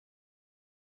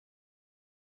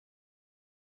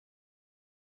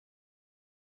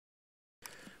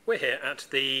We're here at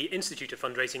the Institute of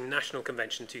Fundraising National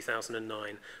Convention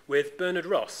 2009 with Bernard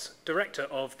Ross, Director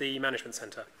of the Management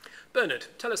Centre. Bernard,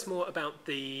 tell us more about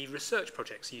the research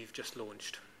projects you've just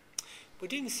launched. We're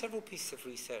doing several pieces of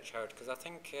research, Howard, because I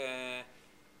think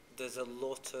there's a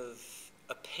lot of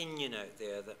opinion out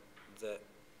there that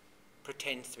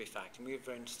pretends to be fact, and we're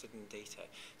very interested in data.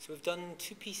 So we've done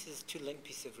two linked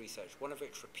pieces of research, one of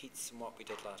which repeats from what we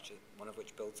did last year, one of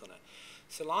which builds on it.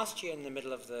 So last year, in the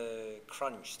middle of the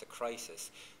crunch, the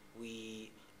crisis,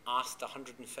 we asked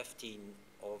 115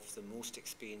 of the most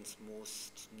experienced,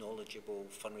 most knowledgeable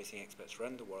fundraising experts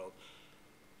around the world,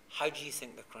 how do you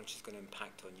think the crunch is going to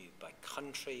impact on you, by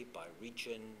country, by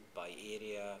region, by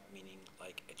area, meaning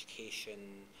like education,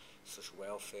 social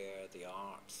welfare, the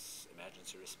arts,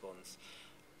 emergency response,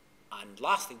 and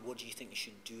lastly, what do you think you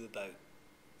should do about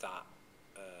that,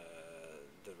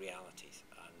 the realities,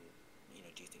 and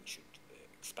do you think you should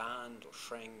expand or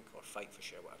shrink or fight for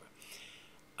share, whatever.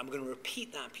 I'm going to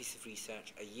repeat that piece of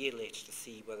research a year later to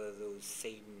see whether those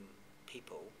same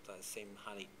people, that same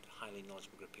highly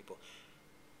knowledgeable group of people,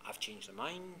 have changed their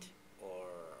mind or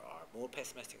are more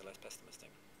pessimistic or less pessimistic.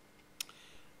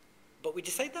 But we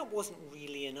decided that wasn't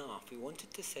really enough. We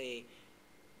wanted to say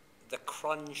the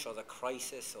crunch or the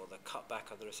crisis or the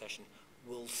cutback or the recession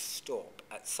will stop.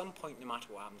 At some point, no matter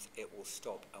what happens, it will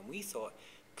stop. And we thought,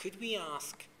 could we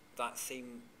ask that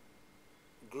same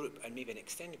group, and maybe an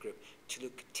extended group, to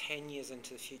look 10 years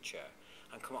into the future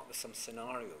and come up with some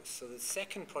scenarios? So the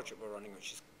second project we're running,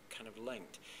 which is kind of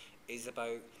linked, is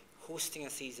about hosting a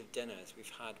series of dinners.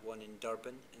 We've had one in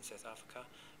Durban in South Africa.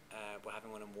 We're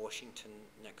having one in Washington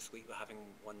next week. We're having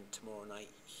one tomorrow night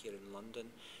here in London.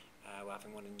 We're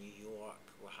having one in New York.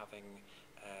 We're having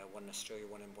one in Australia,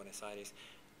 one in Buenos Aires.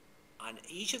 And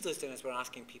each of those dinners, we're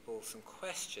asking people some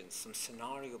questions, some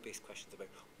scenario-based questions about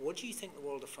what do you think the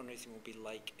world of fundraising will be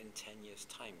like in 10 years'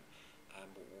 time?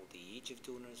 What will the age of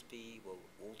donors be? Will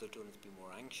older donors be more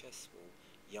anxious? Will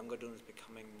younger donors be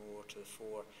coming more to the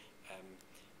fore?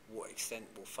 What extent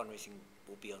will fundraising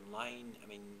be online? I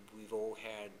mean, we've all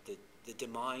heard the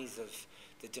demise of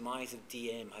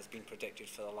DM has been predicted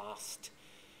for the last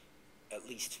at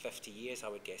least 50 years, I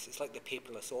would guess. It's like the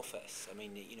paperless office. I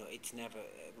mean, it's never,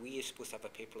 we are supposed to have a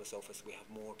paperless office. We have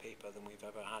more paper than we've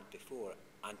ever had before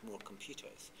and more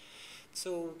computers.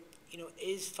 So,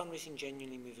 is fundraising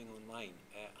genuinely moving online?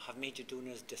 Have major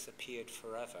donors disappeared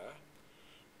forever?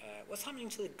 What's happening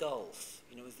to the Gulf?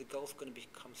 Is the Gulf going to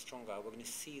become stronger? We're going to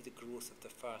see the growth of the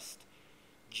first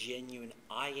genuine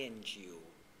INGO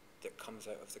that comes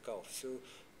out of the Gulf. So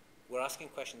we're asking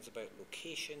questions about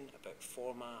location, about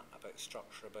format, about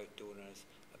structure, about donors,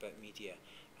 about media.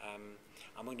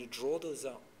 I'm going to draw those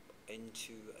up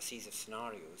into a series of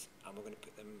scenarios, and we're going to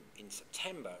put them in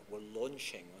September. We're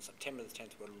launching, on September the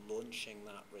 10th, we're launching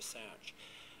that research.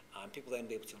 And people then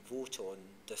be able to vote on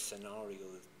the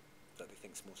scenario that they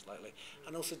think is most likely,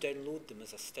 and also download them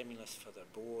as a stimulus for their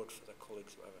board, for their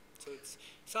colleagues, whatever. So it's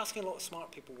asking a lot of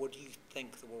smart people, what do you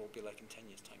think the world will be like in 10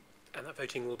 years' time? And that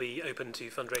voting will be open to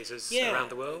fundraisers around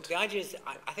the world? The idea is,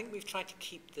 I think we've tried to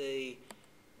keep the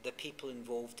people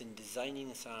involved in designing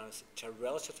the scenarios to a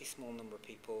relatively small number of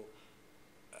people,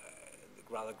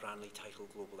 rather grandly titled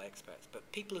global experts, but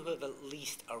people who have at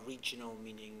least a regional,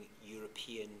 meaning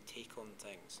European, take on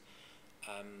things.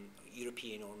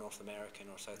 European or North American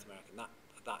or South American,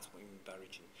 that's what we mean by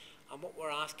region. And what we're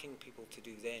asking people to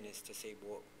do then is to say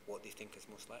what they think is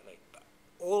most likely. But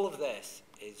all of this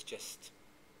is just,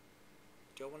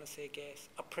 do I want to say a guess?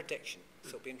 A prediction. So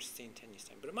it'll be interesting in 10 years'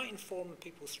 time. But it might inform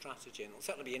people's strategy, and it'll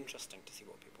certainly be interesting to see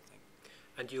what people think.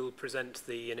 And you'll present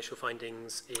the initial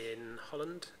findings in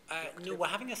Holland? No, we're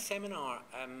having a seminar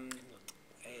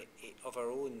of our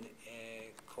own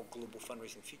called Global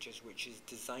Fundraising Futures, which is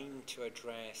designed to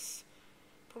address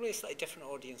probably a slightly different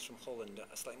audience from Holland,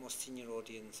 a slightly more senior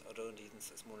audience, or audience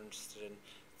that's more interested in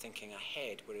thinking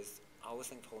ahead, whereas I always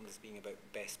think of Holland as being about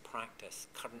best practice,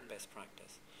 current best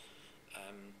practice.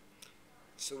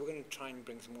 So we're going to try and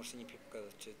bring some more senior people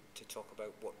together to talk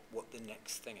about what the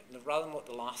next thing is. Rather than what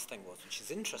the last thing was, which is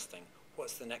interesting,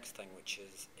 what's the next thing which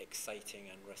is exciting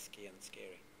and risky and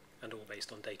scary. And all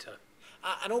based on data.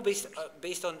 And all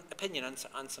based on opinion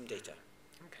and some data.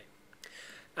 Okay.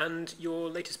 And your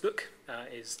latest book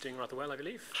is doing rather well, I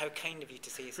believe. How kind of you to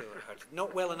say so, Howard.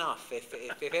 Not well enough.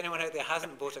 If anyone out there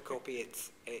hasn't bought a copy,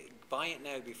 buy it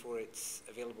now before it's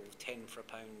available 10 for £1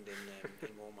 in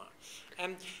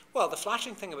Walmart. Well, the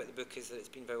flattering thing about the book is that it's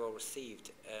been very well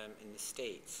received in the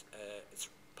States. It's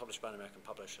published by an American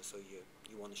publisher, so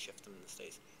you want to shift them in the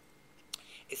States.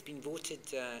 It's been voted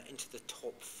into the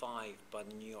top 5 by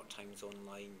the New York Times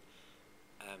Online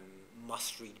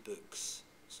must-read books.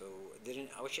 So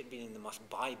I wish it had been in the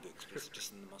must-buy books, but it's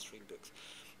just in the must-read books.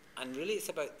 And really it's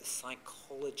about the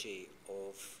psychology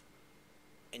of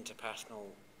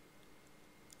interpersonal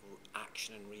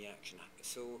action and reaction.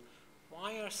 So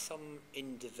why are some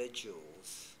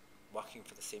individuals working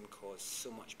for the same cause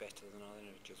so much better than other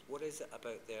individuals? What is it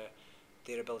about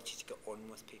their ability to get on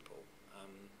with people?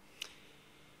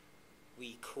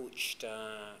 We coached,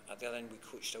 at the other end, we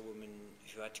coached a woman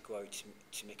who had to go out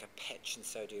to make a pitch in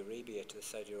Saudi Arabia to the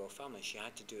Saudi royal family. She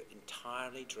had to do it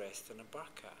entirely dressed in a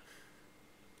burqa.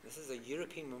 This is a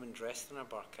European woman dressed in a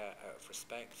burqa out of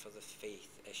respect for the faith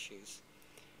issues.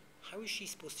 How is she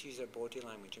supposed to use her body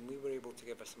language? And we were able to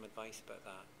give her some advice about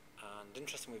that. And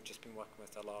interestingly, we've just been working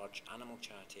with a large animal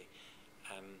charity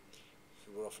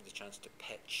who were offered the chance to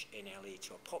pitch in LA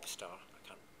to a pop star. I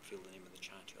can't feel the name of the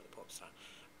charity or the pop star.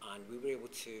 And we were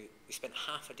able to, we spent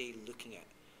half a day looking at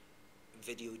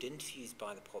videoed interviews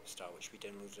by the pop star, which we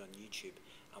downloaded on YouTube,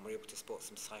 and we were able to spot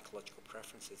some psychological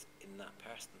preferences in that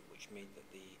person, which made that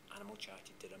the animal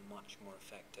charity did a much more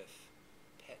effective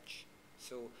pitch.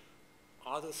 So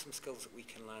are those some skills that we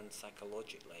can learn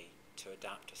psychologically to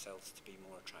adapt ourselves to be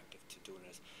more attractive to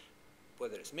donors,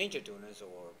 whether it's major donors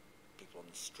or people on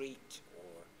the street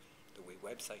or the way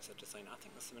websites are designed? I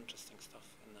think there's some interesting stuff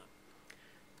in that.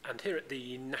 And here at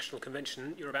the National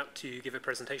Convention, you're about to give a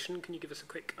presentation. Can you give us a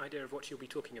quick idea of what you'll be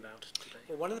talking about today?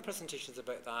 Well, one of the presentations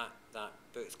about that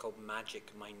book is called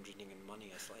Magic, Mind Reading and Money,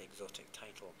 a slightly exotic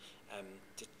title,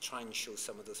 to try and show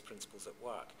some of those principles at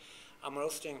work. And we're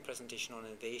also doing a presentation on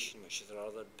innovation, which is our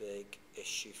other big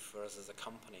issue for us as a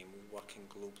company. And we're working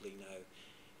globally now,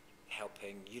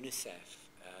 helping UNICEF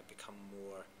become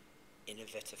more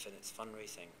innovative in its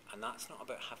fundraising, and that's not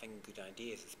about having good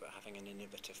ideas, it's about having an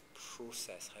innovative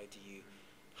process. How do you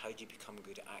become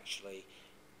good at actually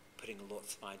putting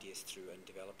lots of ideas through and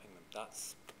developing them?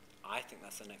 I think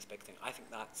that's the next big thing. I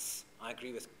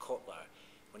agree with Kotler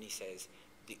when he says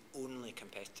the only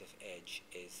competitive edge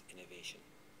is innovation,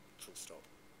 full stop.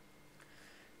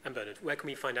 And Bernard, where can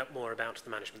we find out more about the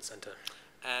Management Centre?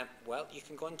 Well, you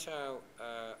can go onto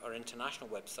our international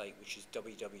website, which is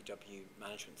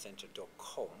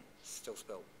www.managementcentre.com, still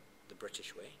spelled the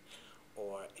British way,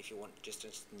 or if you want just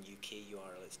in the UK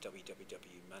URL, it's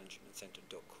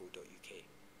www.managementcentre.co.uk.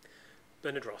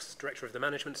 Bernard Ross, Director of the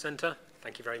Management Centre,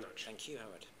 thank you very much. Thank you,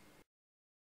 Howard.